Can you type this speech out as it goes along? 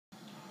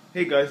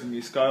Hey guys, it's me,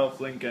 Kyle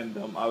Flink, and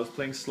I was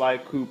playing Sly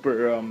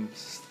Cooper,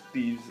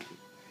 Thieves,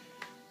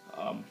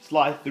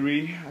 Sly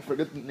 3, I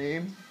forget the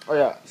name. Oh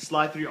yeah,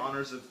 Sly 3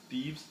 Honors of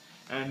Thieves,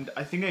 and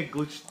I think I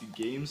glitched the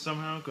game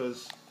somehow,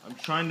 because I'm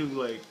trying to,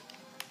 like,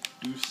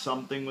 do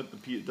something with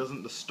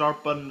the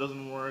start button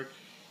doesn't work,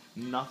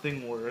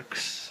 nothing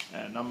works,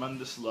 and I'm on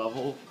this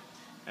level,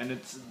 and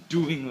it's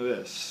doing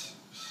this,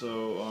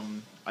 so,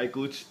 I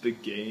glitched the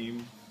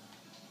game,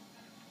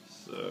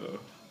 so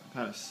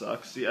kind of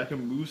sucks. See, I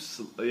can move.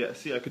 Yeah,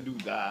 see, I could do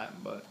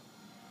that, but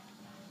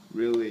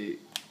really,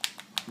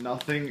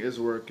 nothing is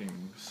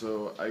working.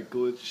 So I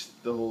glitched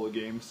the whole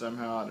game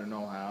somehow. I don't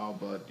know how,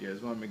 but yeah, I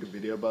just want to make a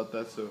video about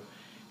that. So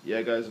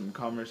yeah, guys,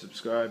 comment,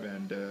 subscribe,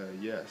 and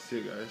yeah, see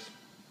you guys.